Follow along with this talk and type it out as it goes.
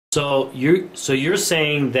So you're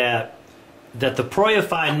saying that the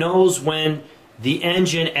ProEFI knows when the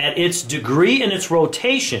engine at its degree in its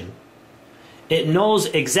rotation, it knows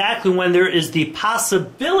exactly when there is the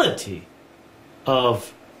possibility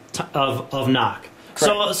of knock.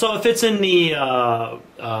 So if it's in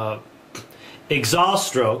the exhaust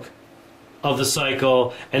stroke of the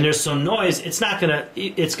cycle and there's some noise, it's gonna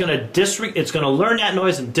learn that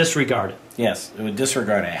noise and disregard it. Yes, it would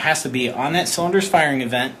disregard it. It has to be on that cylinder's firing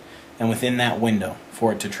event and within that window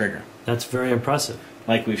for it to trigger. That's very impressive.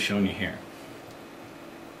 Like we've shown you here.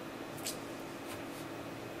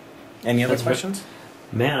 Any other questions?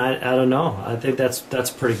 Man, I don't know. I think that's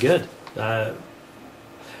pretty good.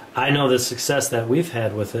 I know the success that we've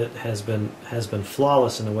had with it has been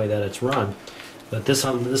flawless in the way that it's run, but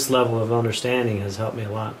this level of understanding has helped me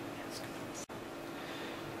a lot.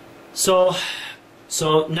 So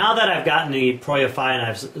now that I've gotten the ProEFI and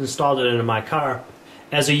I've installed it into my car,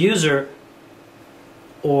 as a user,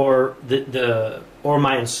 or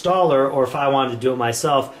my installer, or if I wanted to do it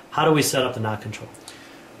myself, how do we set up the knock control?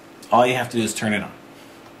 All you have to do is turn it on.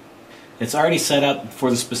 It's already set up for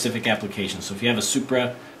the specific application. So if you have a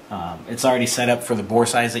Supra, it's already set up for the bore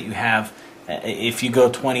size that you have. If you go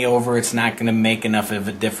 20 over, it's not going to make enough of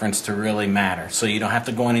a difference to really matter. So you don't have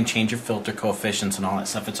to go in and change your filter coefficients and all that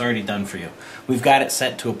stuff. It's already done for you. We've got it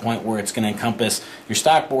set to a point where it's going to encompass your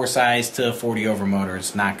stock bore size to a 40 over motor.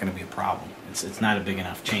 It's not going to be a problem. It's not a big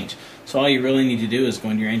enough change. So all you really need to do is go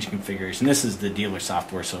into your engine configuration. This is the dealer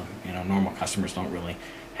software, so normal customers don't really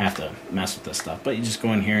have to mess with this stuff. But you just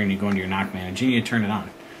go in here and you go into your knock manager and you turn it on.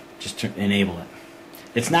 Just enable it.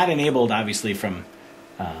 It's not enabled obviously from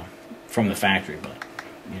the factory, but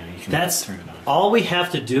you can turn it on. All we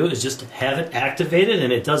have to do is just have it activated,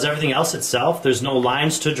 and it does everything else itself. There's no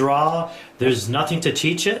lines to draw. There's nothing to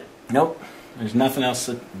teach it. Nope. There's nothing else.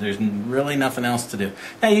 There's really nothing else to do.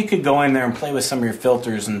 Now you could go in there and play with some of your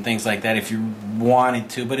filters and things like that if you wanted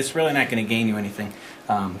to, but it's really not going to gain you anything.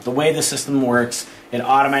 The way the system works, it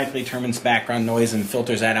automatically determines background noise and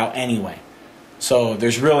filters that out anyway. So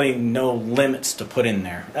there's really no limits to put in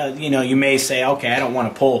there. You may say, okay, I don't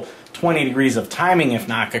want to pull 20 degrees of timing if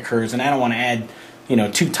knock occurs, and I don't want to add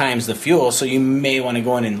 2 times the fuel. So you may want to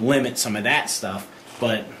go in and limit some of that stuff,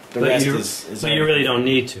 but the rest is. But you really don't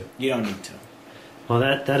need to. You don't need to. Well,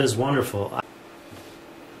 that is wonderful.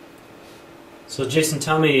 So Jason,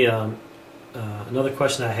 tell me, another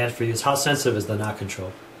question I had for you is, how sensitive is the knock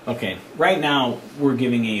control? Okay, right now we're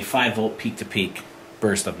giving a 5-volt peak-to-peak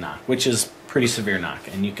burst of knock, which is pretty severe knock,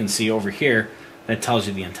 and you can see over here that tells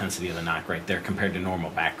you the intensity of the knock right there compared to normal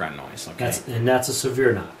background noise. Okay, that's a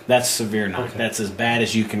severe knock. That's severe knock. Okay. That's as bad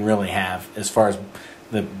as you can really have as far as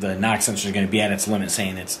the knock sensor is going to be at its limit,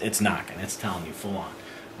 saying it's knocking. It's telling you full on.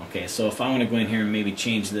 Okay, so if I want to go in here and maybe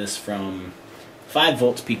change this from 5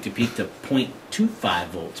 volts peak to peak to 0.25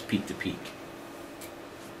 volts peak to peak.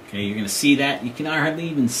 Okay, you're going to see that. You can hardly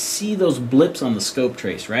even see those blips on the scope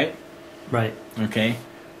trace, right? Right. Okay.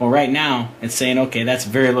 Well, right now it's saying, okay, that's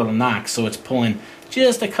very little knock, so it's pulling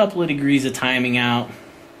just a couple of degrees of timing out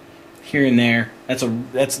here and there.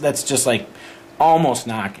 That's just like almost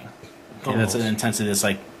knocking. Okay, that's an intensity that's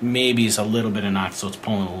like maybe it's a little bit of knock, so it's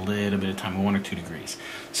pulling a little bit of time, 1 or 2 degrees.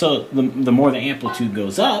 So the more the amplitude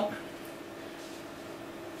goes up,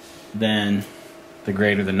 then the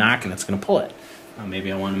greater the knock, and it's going to pull it.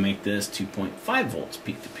 Maybe I want to make this 2.5 volts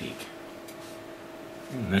peak to peak.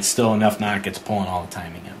 And that's still enough knock, it's pulling all the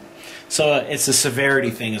timing out. So it's a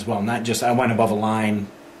severity thing as well, not just I went above a line,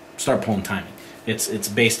 start pulling timing. It's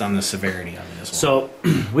based on the severity of it as well.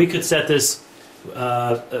 So we could set this,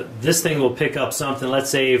 this thing will pick up something. Let's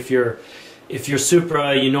say if you're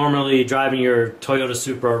Supra, you normally driving your Toyota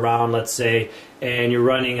Supra around, let's say, and you're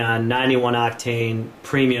running on 91 octane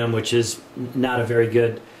premium, which is not a very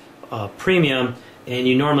good premium, and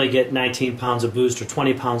you normally get 19 pounds of boost or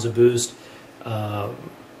 20 pounds of boost,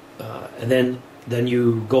 and then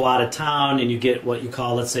you go out of town and you get what you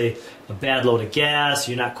call, let's say, a bad load of gas.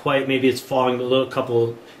 You're not quite, maybe it's falling a little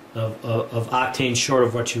couple of octane short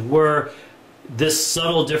of what you were. This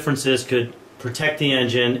subtle differences could protect the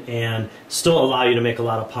engine and still allow you to make a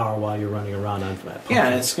lot of power while you're running around on that pump. Yeah,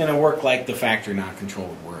 and it's going to work like the factory knock control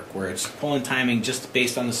would work, where it's pulling timing just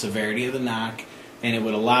based on the severity of the knock, and it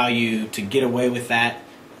would allow you to get away with that,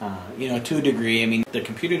 to a degree. I mean, the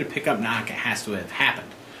computer to pick up knock, it has to have happened.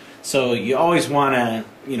 So you always want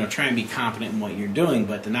to, try and be competent in what you're doing,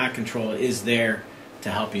 but the knock control is there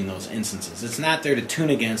to help you in those instances. It's not there to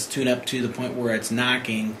tune up to the point where it's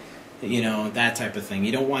knocking, that type of thing.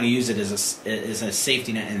 You don't want to use it as a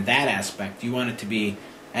safety net in that aspect. You want it to be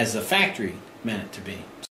as the factory meant it to be.